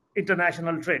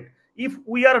international trade. If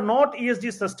we are not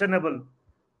ESG sustainable,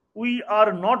 we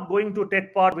are not going to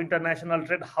take part of international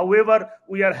trade. However,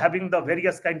 we are having the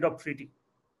various kind of treaty,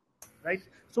 right?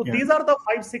 So These are the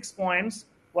 5-6 points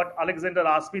what Alexander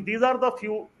asked me. These are the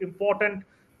few important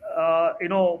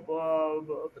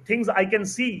things I can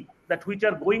see that which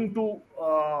are going to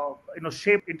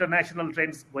shape international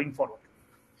trends going forward.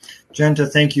 Jayanta,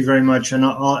 thank you very much. And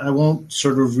I won't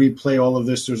sort of replay all of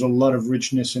this. There's a lot of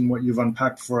richness in what you've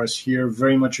unpacked for us here.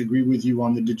 Very much agree with you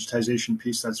on the digitization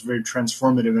piece. That's very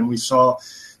transformative. And we saw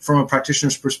from a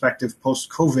practitioner's perspective,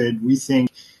 post-COVID, we think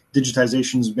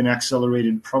digitization has been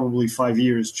accelerated probably 5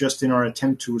 years just in our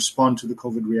attempt to respond to the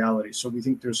COVID reality. So we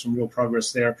think there's some real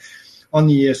progress there. On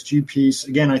the ESG piece,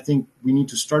 again, I think we need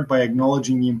to start by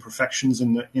acknowledging the imperfections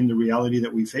in the reality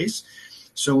that we face.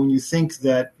 So when you think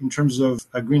that in terms of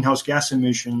greenhouse gas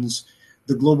emissions,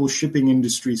 the global shipping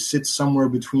industry sits somewhere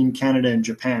between Canada and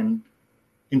Japan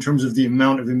in terms of the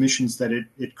amount of emissions that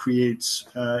it creates,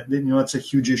 that's a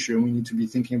huge issue, and we need to be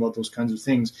thinking about those kinds of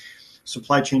things.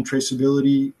 Supply chain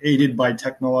traceability, aided by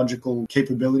technological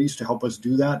capabilities to help us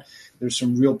do that. There's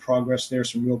some real progress there,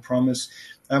 some real promise.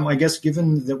 I guess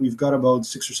given that we've got about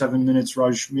 6 or 7 minutes,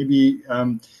 Raj, maybe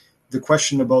the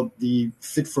question about the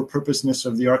fit-for-purposeness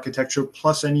of the architecture,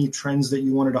 plus any trends that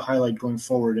you wanted to highlight going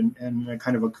forward, and a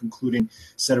kind of a concluding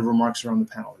set of remarks around the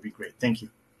panel would be great. Thank you.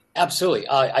 Absolutely.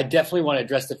 I definitely want to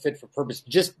address the fit for purpose.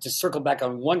 Just to circle back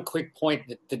on one quick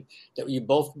point that you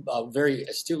both very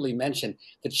astutely mentioned,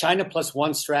 the China plus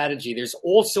one strategy, there's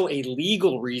also a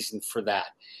legal reason for that.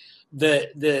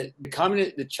 The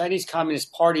Chinese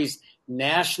Communist Party's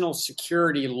national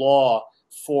security law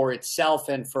for itself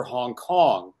and for Hong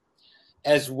Kong,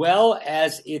 as well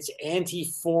as its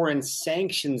anti-foreign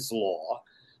sanctions law,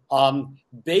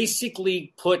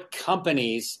 basically put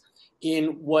companies in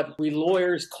what we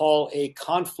lawyers call a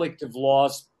conflict of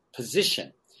laws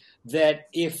position, that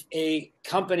if a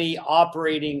company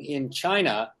operating in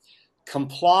China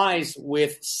complies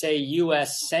with, say,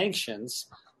 U.S. sanctions,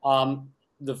 the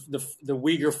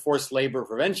Uyghur Forced Labor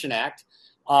Prevention Act,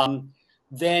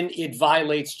 then it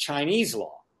violates Chinese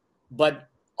law. But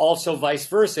also vice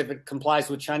versa, if it complies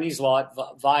with Chinese law, it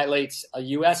violates a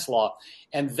U.S. law.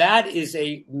 And that is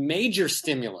a major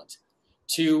stimulant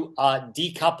to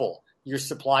decouple your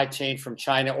supply chain from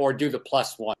China or do the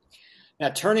plus one. Now,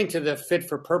 turning to the fit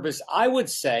for purpose, I would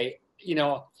say,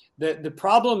 the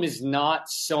problem is not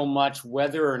so much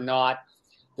whether or not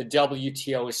the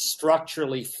WTO is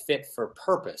structurally fit for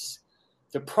purpose.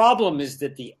 The problem is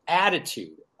that the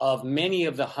attitude of many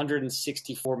of the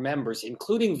 164 members,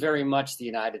 including very much the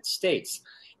United States,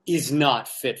 is not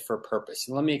fit for purpose.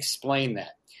 And let me explain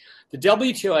that. The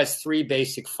WTO has three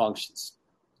basic functions.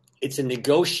 It's a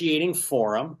negotiating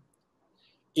forum.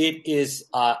 It is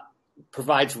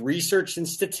provides research and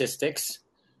statistics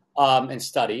and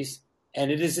studies, and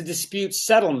it is a dispute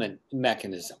settlement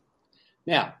mechanism.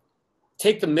 Now,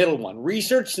 take the middle one.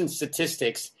 Research and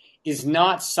statistics is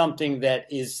not something that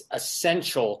is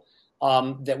essential,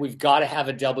 that we've got to have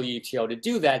a WTO to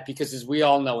do that, because as we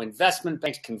all know, investment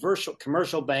banks,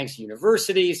 commercial banks,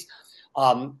 universities,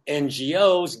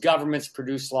 NGOs, governments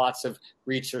produce lots of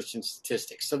research and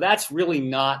statistics. So that's really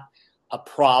not a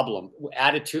problem,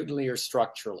 attitudinally or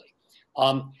structurally.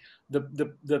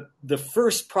 The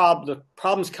first problem, the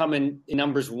problems come in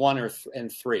numbers 1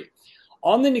 and 3.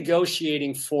 On the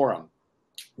negotiating forum,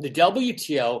 the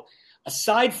WTO,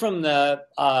 aside from the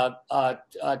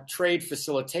trade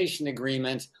facilitation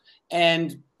agreement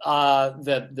and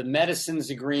the medicines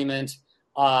agreement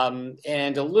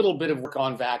and a little bit of work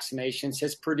on vaccinations,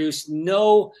 has produced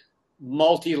no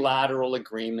multilateral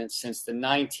agreement since the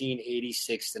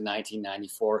 1986 to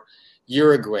 1994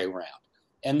 Uruguay round.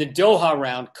 And the Doha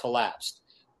round collapsed.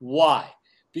 Why?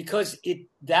 Because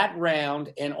that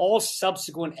round and all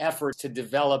subsequent efforts to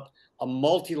develop a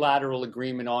multilateral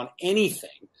agreement on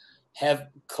anything have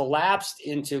collapsed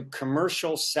into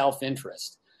commercial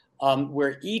self-interest,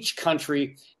 where each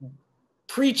country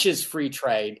preaches free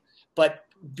trade, but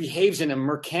behaves in a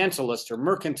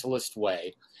mercantilist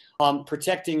way,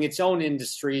 protecting its own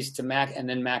industries and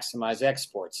then maximize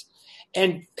exports,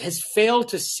 and has failed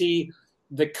to see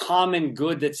the common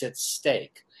good that's at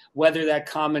stake, whether that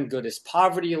common good is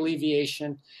poverty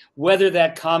alleviation, whether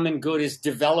that common good is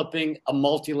developing a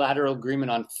multilateral agreement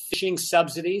on fishing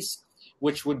subsidies,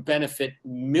 which would benefit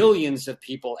millions of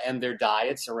people and their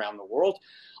diets around the world,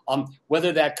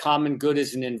 whether that common good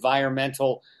is an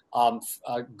environmental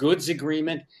goods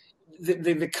agreement.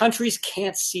 The countries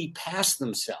can't see past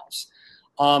themselves.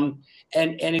 And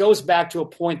it goes back to a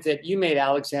point that you made,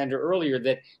 Alexander, earlier,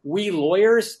 that we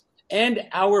lawyers and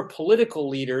our political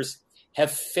leaders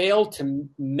have failed to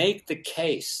make the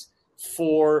case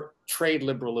for trade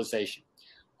liberalization.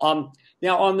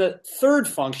 Now, on the third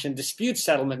function, dispute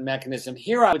settlement mechanism,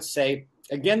 here I would say,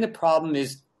 again, the problem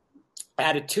is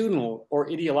attitudinal or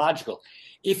ideological.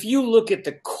 If you look at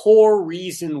the core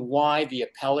reason why the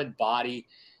appellate body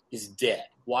is dead,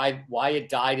 why it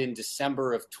died in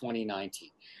December of 2019,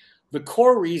 the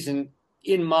core reason,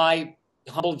 in my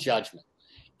humble judgment,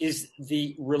 is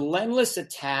the relentless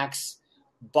attacks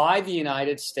by the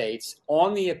United States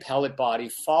on the appellate body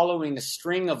following a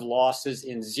string of losses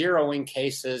in zeroing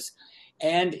cases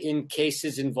and in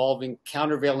cases involving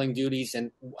countervailing duties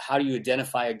and how do you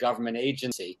identify a government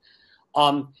agency.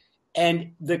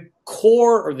 And the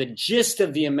core or the gist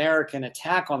of the American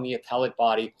attack on the appellate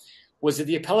body was that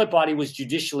the appellate body was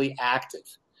judicially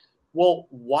active. Well,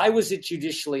 why was it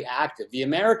judicially active? The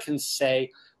Americans say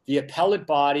the appellate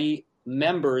body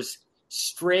members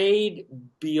strayed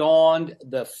beyond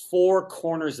the four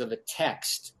corners of a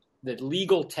text, the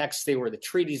legal text the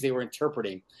treaties they were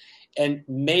interpreting, and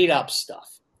made up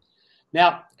stuff.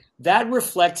 Now, that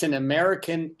reflects an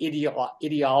American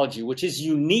ideology, which is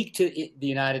unique to the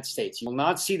United States. You will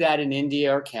not see that in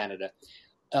India or Canada.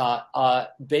 And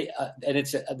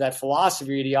that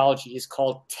philosophy or ideology is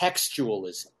called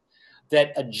textualism,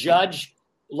 that a judge,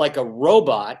 like a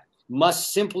robot,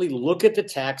 must simply look at the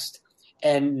text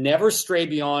and never stray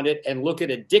beyond it and look at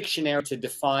a dictionary to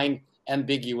define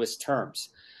ambiguous terms.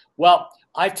 Well,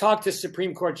 I've talked to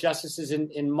Supreme Court justices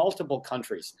in multiple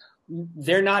countries.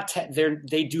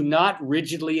 They do not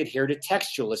rigidly adhere to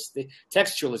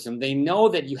textualism. They know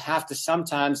that you have to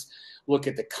sometimes look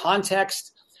at the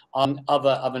context of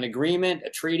an agreement, a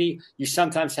treaty. You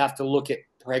sometimes have to look at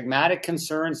pragmatic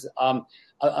concerns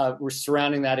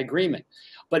surrounding that agreement.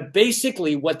 But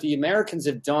basically, what the Americans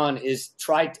have done is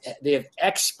they have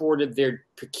exported their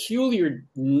peculiar,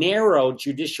 narrow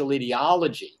judicial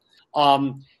ideology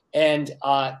and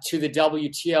to the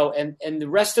WTO, and the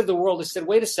rest of the world has said,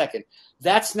 wait a second,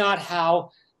 that's not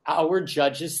how our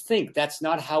judges think. That's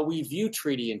not how we view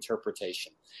treaty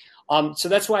interpretation. So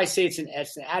that's why I say it's an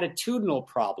attitudinal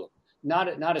problem,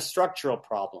 not a structural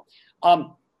problem.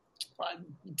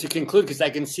 To conclude, because I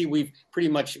can see we've pretty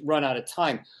much run out of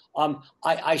time,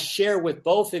 I share with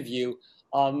both of you,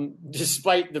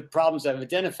 despite the problems I've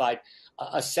identified,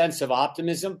 a sense of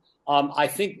optimism. I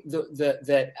think that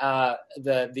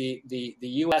the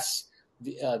U.S.,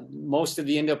 most of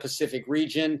the Indo-Pacific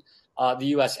region, the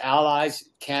U.S. allies,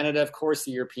 Canada, of course,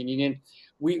 the European Union,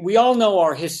 we all know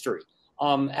our history.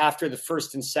 after the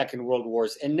First and Second World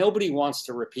Wars, and nobody wants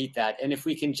to repeat that. And if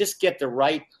we can just get the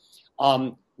right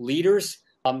leaders,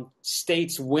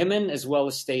 stateswomen as well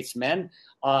as statesmen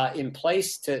in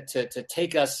place to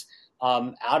take us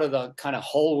out of the kind of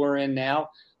hole we're in now,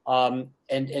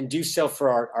 and do so for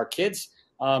our kids,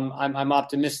 I'm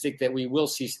optimistic that we will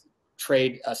see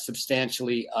trade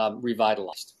substantially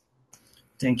revitalized.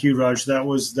 Thank you, Raj. That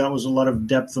was a lot of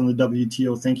depth on the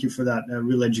WTO. Thank you for that.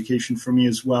 Real education for me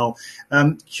as well.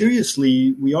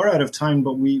 Curiously, we are out of time,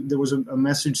 but there was a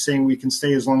message saying we can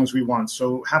stay as long as we want.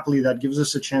 So happily, that gives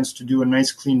us a chance to do a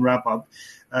nice, clean wrap up.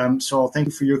 So I'll thank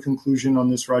you for your conclusion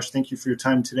on this, Raj. Thank you for your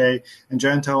time today. And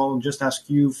Jayanta, I'll just ask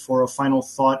you for a final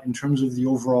thought in terms of the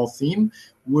overall theme.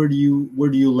 Where do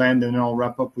you land? And I'll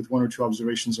wrap up with one or two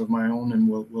observations of my own, and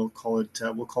we'll call it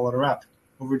a wrap.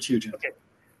 Over to you, Jayanta.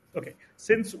 Okay.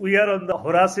 Since we are on the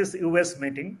Horasis US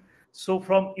meeting, so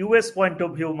from US point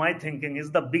of view, my thinking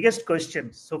is the biggest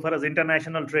question, so far as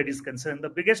international trade is concerned, the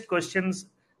biggest questions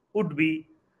would be,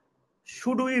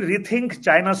 should we rethink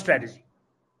China's strategy?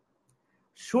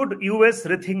 Should US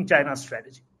rethink China's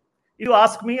strategy? If you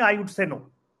ask me, I would say no.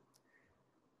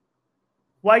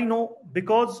 Why no?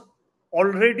 Because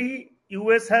already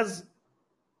US has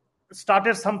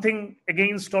started something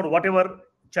against or whatever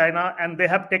China, and they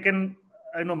have taken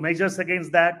measures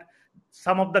against that.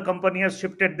 Some of the company has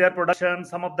shifted their production.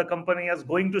 Some of the company is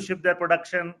going to shift their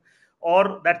production,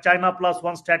 or that China plus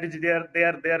one strategy. They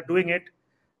are doing it.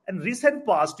 And recent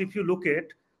past, if you look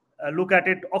at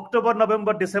it, October,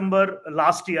 November, December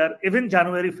last year, even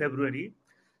January, February,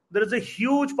 there is a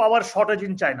huge power shortage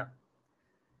in China,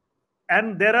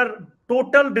 and there are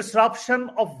total disruption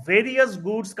of various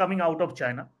goods coming out of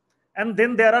China, and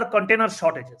then there are container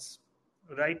shortages,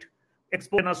 right?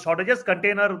 Container shortages,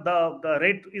 the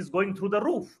rate is going through the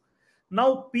roof.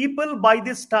 Now, people by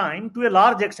this time, to a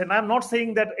large extent, I'm not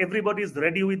saying that everybody is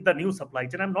ready with the new supply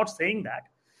chain, I'm not saying that,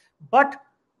 but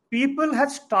people have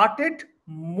started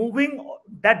moving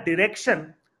that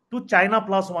direction to China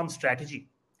plus one strategy,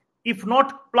 if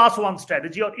not plus one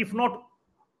strategy, or if not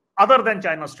other than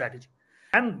China strategy.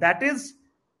 And that is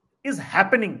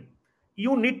happening.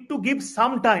 You need to give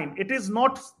some time. It is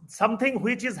not something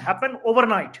which is happen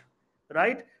overnight,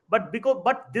 right? But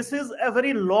this is a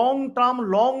very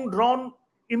long-term, long-drawn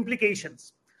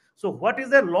implications. So what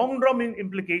is a long-drawn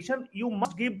implication? You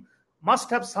must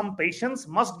have some patience,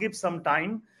 must give some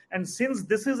time. And since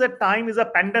this is a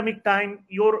pandemic time,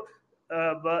 your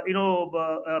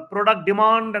product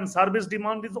demand and service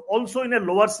demand is also in a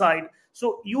lower side.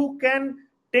 So you can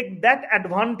take that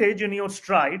advantage in your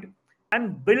stride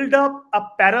and build up a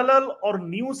parallel or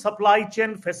new supply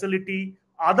chain facility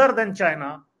other than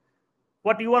China,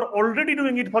 what you are already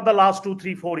doing it for the last 2,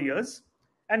 3, 4 years,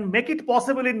 and make it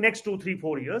possible in next 2, 3,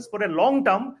 4 years. For a long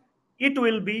term, it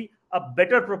will be a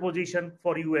better proposition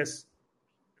for US.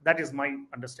 That is my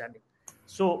understanding.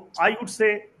 So I would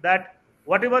say that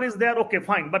whatever is there, okay,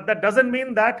 fine, but that doesn't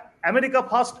mean that America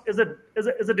first is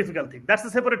a difficult thing. That's a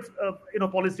separate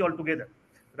policy altogether,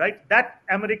 right? That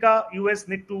America, US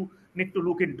need to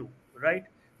look into, right?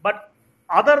 But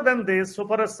other than this, so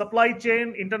for a supply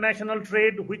chain, international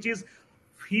trade, which is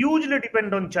hugely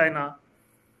dependent on China,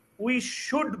 we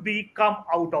should come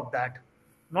out of that.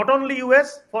 Not only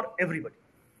US, for everybody.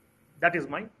 That is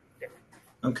my take.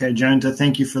 Okay, Jayanta,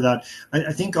 thank you for that.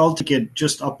 I think I'll take it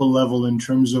just up a level in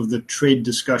terms of the trade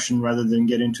discussion rather than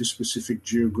get into specific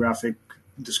geographic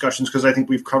discussions, because I think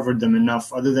we've covered them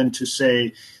enough, other than to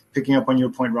say, picking up on your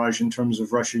point, Raj, in terms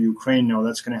of Russia, Ukraine now,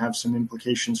 that's going to have some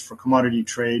implications for commodity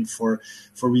trade, for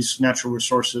natural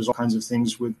resources, all kinds of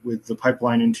things with the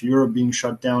pipeline into Europe being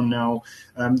shut down now.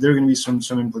 There are going to be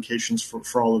some implications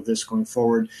for all of this going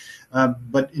forward.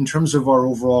 But in terms of our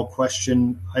overall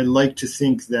question, I like to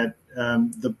think that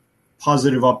the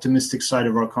positive, optimistic side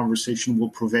of our conversation will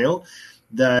prevail,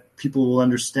 that people will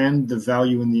understand the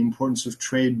value and the importance of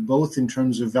trade, both in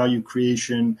terms of value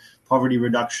creation, poverty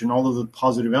reduction, all of the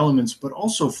positive elements, but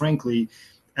also, frankly,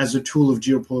 as a tool of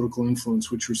geopolitical influence,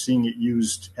 which we're seeing it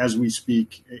used as we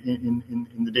speak in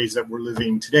the days that we're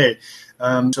living today.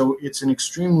 So it's an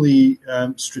extremely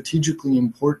strategically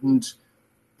important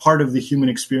part of the human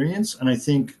experience. And I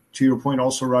think, to your point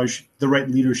also, Raj, the right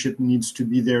leadership needs to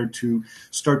be there to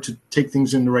start to take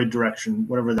things in the right direction,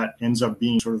 whatever that ends up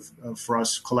being sort of for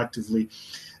us collectively.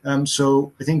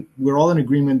 So I think we're all in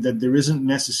agreement that there isn't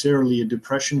necessarily a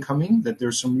depression coming, that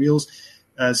there's some real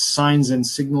signs and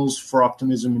signals for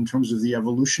optimism in terms of the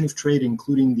evolution of trade,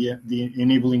 including the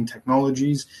enabling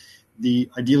technologies,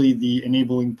 ideally the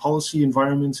enabling policy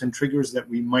environments and triggers that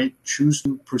we might choose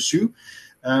to pursue.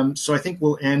 So I think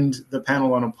we'll end the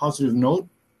panel on a positive note.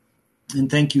 And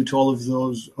thank you to all of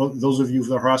those of you of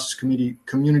the Horasis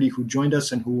community who joined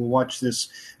us and who will watch this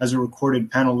as a recorded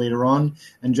panel later on.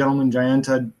 And gentlemen,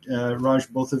 Jayanta, Raj,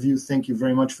 both of you, thank you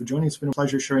very much for joining. It's been a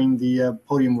pleasure sharing the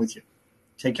podium with you.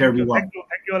 Take care, be well. Thank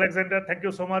you, Alexander. Thank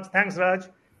you so much. Thanks, Raj.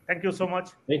 Thank you so much.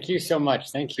 Thank you so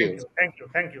much. Thank you.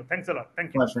 Thanks a lot.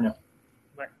 Thank you. Bye for now.